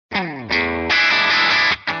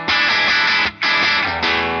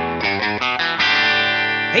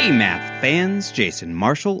Hey math fans, Jason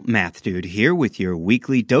Marshall, Math Dude here with your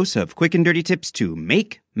weekly dose of quick and dirty tips to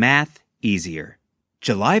make math easier.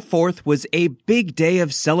 July 4th was a big day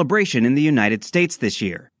of celebration in the United States this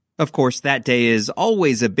year. Of course, that day is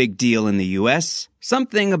always a big deal in the US,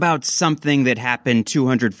 something about something that happened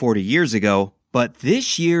 240 years ago, but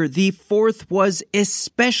this year the 4th was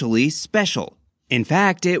especially special. In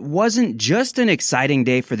fact, it wasn't just an exciting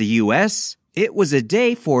day for the US, it was a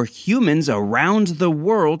day for humans around the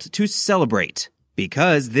world to celebrate.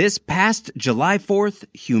 Because this past July 4th,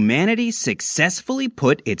 humanity successfully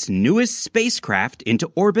put its newest spacecraft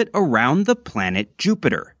into orbit around the planet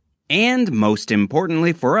Jupiter. And most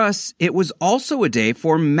importantly for us, it was also a day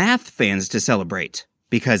for math fans to celebrate.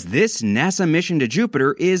 Because this NASA mission to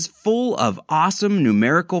Jupiter is full of awesome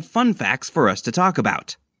numerical fun facts for us to talk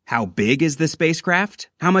about. How big is the spacecraft?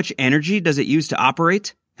 How much energy does it use to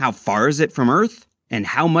operate? How far is it from Earth? And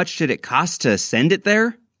how much did it cost to send it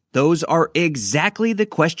there? Those are exactly the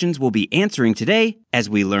questions we'll be answering today as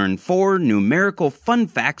we learn 4 numerical fun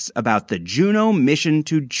facts about the Juno mission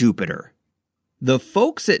to Jupiter. The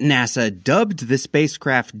folks at NASA dubbed the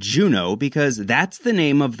spacecraft Juno because that's the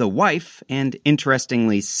name of the wife and,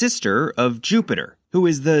 interestingly, sister of Jupiter, who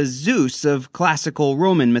is the Zeus of classical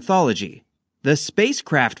Roman mythology. The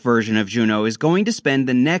spacecraft version of Juno is going to spend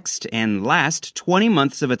the next and last 20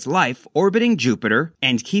 months of its life orbiting Jupiter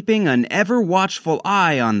and keeping an ever-watchful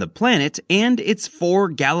eye on the planet and its 4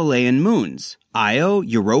 Galilean moons, Io,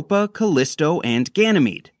 Europa, Callisto, and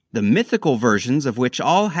Ganymede, the mythical versions of which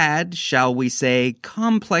all had, shall we say,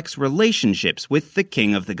 complex relationships with the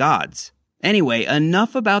king of the gods. Anyway,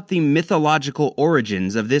 enough about the mythological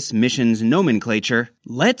origins of this mission's nomenclature.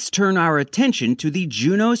 Let's turn our attention to the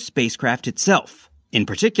Juno spacecraft itself. In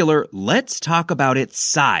particular, let's talk about its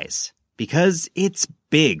size, because it's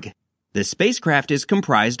big. The spacecraft is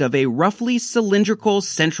comprised of a roughly cylindrical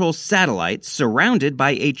central satellite surrounded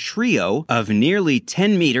by a trio of nearly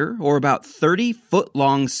 10-meter or about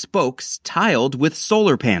 30-foot-long spokes tiled with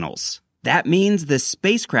solar panels. That means the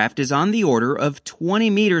spacecraft is on the order of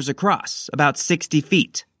 20 meters across, about 60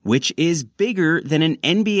 feet, which is bigger than an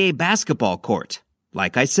NBA basketball court.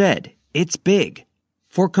 Like I said, it's big.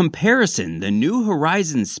 For comparison, the New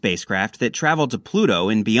Horizons spacecraft that traveled to Pluto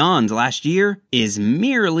and beyond last year is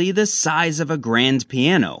merely the size of a grand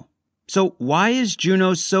piano. So why is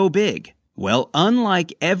Juno so big? Well,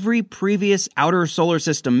 unlike every previous outer solar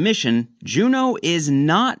system mission, Juno is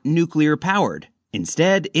not nuclear powered.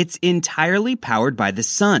 Instead, it's entirely powered by the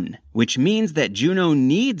sun, which means that Juno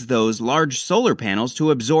needs those large solar panels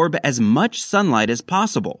to absorb as much sunlight as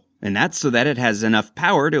possible. And that's so that it has enough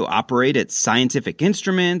power to operate its scientific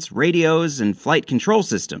instruments, radios, and flight control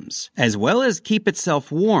systems, as well as keep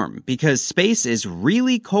itself warm because space is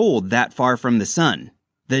really cold that far from the sun.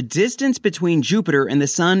 The distance between Jupiter and the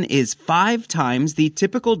sun is 5 times the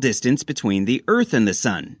typical distance between the Earth and the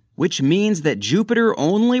sun, which means that Jupiter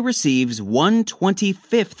only receives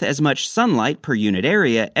 1/25th as much sunlight per unit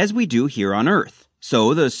area as we do here on Earth.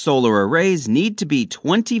 So the solar arrays need to be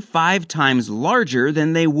 25 times larger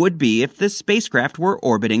than they would be if the spacecraft were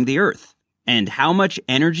orbiting the Earth. And how much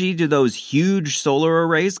energy do those huge solar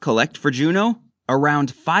arrays collect for Juno?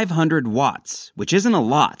 Around 500 watts, which isn't a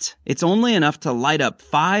lot. It's only enough to light up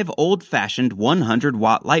 5 old-fashioned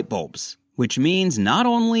 100-watt light bulbs. Which means not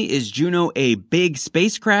only is Juno a big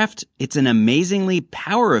spacecraft, it's an amazingly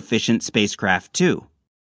power-efficient spacecraft too.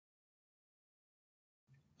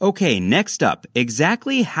 Okay, next up,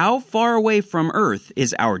 exactly how far away from Earth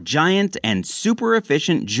is our giant and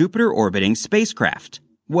super-efficient Jupiter-orbiting spacecraft?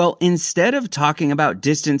 Well, instead of talking about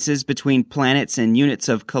distances between planets in units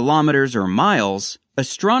of kilometers or miles,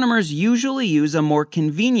 astronomers usually use a more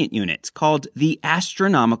convenient unit called the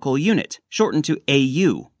astronomical unit, shortened to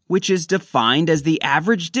AU, which is defined as the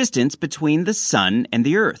average distance between the Sun and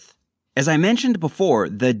the Earth. As I mentioned before,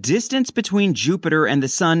 the distance between Jupiter and the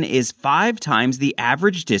Sun is 5 times the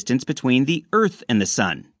average distance between the Earth and the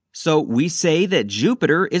Sun. So we say that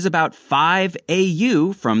Jupiter is about 5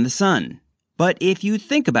 AU from the Sun. But if you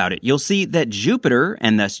think about it, you'll see that Jupiter,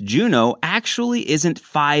 and thus Juno, actually isn't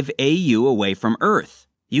 5 AU away from Earth.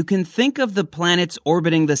 You can think of the planets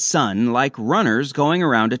orbiting the Sun like runners going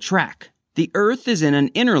around a track. The Earth is in an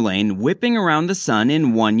inner lane whipping around the Sun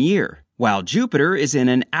in 1 year, while Jupiter is in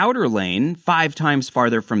an outer lane 5 times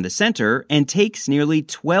farther from the center and takes nearly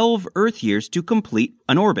 12 Earth years to complete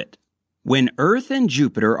an orbit. When Earth and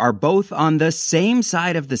Jupiter are both on the same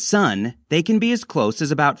side of the Sun, they can be as close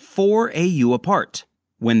as about 4 AU apart.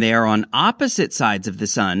 When they are on opposite sides of the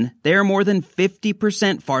Sun, they are more than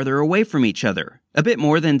 50% farther away from each other, a bit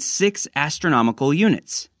more than 6 astronomical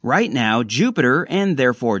units. Right now, Jupiter, and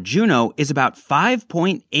therefore Juno, is about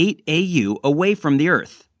 5.8 AU away from the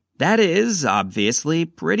Earth. That is, obviously,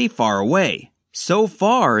 pretty far away. So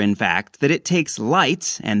far, in fact, that it takes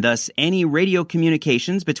light, and thus any radio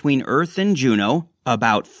communications between Earth and Juno,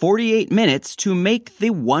 about 48 minutes to make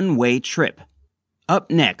the one-way trip. Up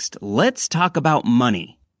next, let's talk about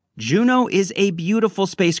money. Juno is a beautiful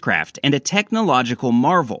spacecraft and a technological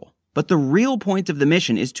marvel. But the real point of the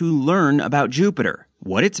mission is to learn about Jupiter,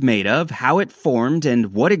 what it's made of, how it formed,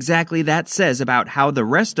 and what exactly that says about how the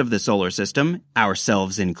rest of the solar system,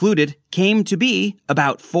 ourselves included, came to be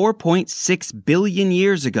about 4.6 billion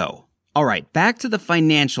years ago. Alright, back to the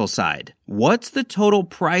financial side. What's the total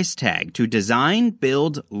price tag to design,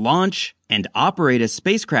 build, launch, and operate a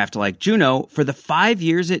spacecraft like Juno for the 5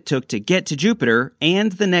 years it took to get to Jupiter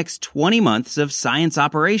and the next 20 months of science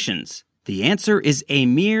operations? The answer is a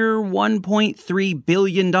mere $1.3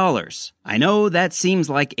 billion. I know that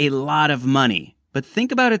seems like a lot of money, but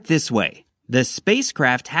think about it this way. The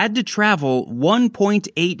spacecraft had to travel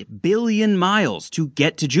 1.8 billion miles to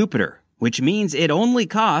get to Jupiter, which means it only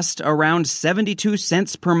cost around 72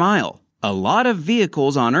 cents per mile. A lot of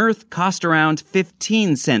vehicles on Earth cost around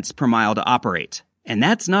 15 cents per mile to operate. And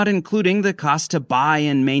that's not including the cost to buy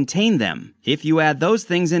and maintain them. If you add those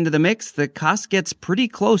things into the mix, the cost gets pretty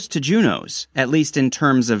close to Juno's, at least in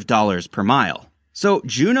terms of dollars per mile. So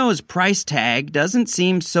Juno's price tag doesn't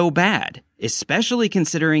seem so bad, especially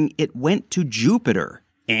considering it went to Jupiter.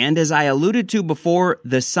 And as I alluded to before,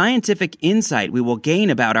 the scientific insight we will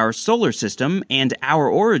gain about our solar system and our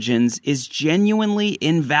origins is genuinely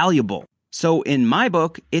invaluable. So in my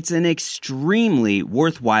book, it's an extremely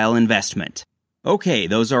worthwhile investment. Okay,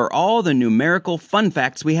 those are all the numerical fun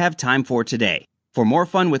facts we have time for today. For more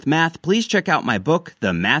fun with math, please check out my book,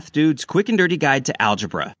 The Math Dude's Quick and Dirty Guide to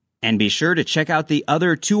Algebra. And be sure to check out the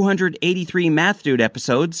other 283 Math Dude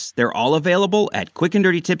episodes. They're all available at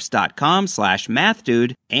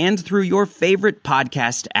quickanddirtytips.com/mathdude and through your favorite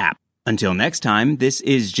podcast app. Until next time, this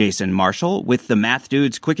is Jason Marshall with the Math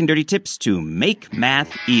Dude's Quick and Dirty Tips to make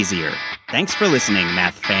math easier. Thanks for listening,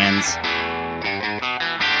 math fans.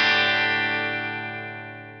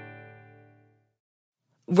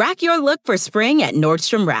 Rack your look for spring at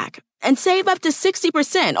Nordstrom Rack and save up to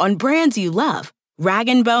 60% on brands you love. Rag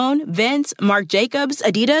 & Bone, Vince, Marc Jacobs,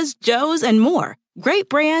 Adidas, Joe's, and more. Great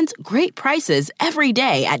brands, great prices every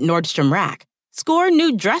day at Nordstrom Rack. Score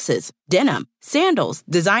new dresses, denim, sandals,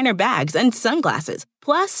 designer bags, and sunglasses,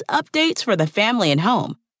 plus updates for the family and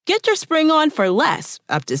home. Get your spring on for less,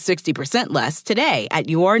 up to 60% less, today at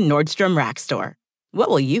your Nordstrom Rack store. What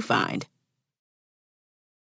will you find?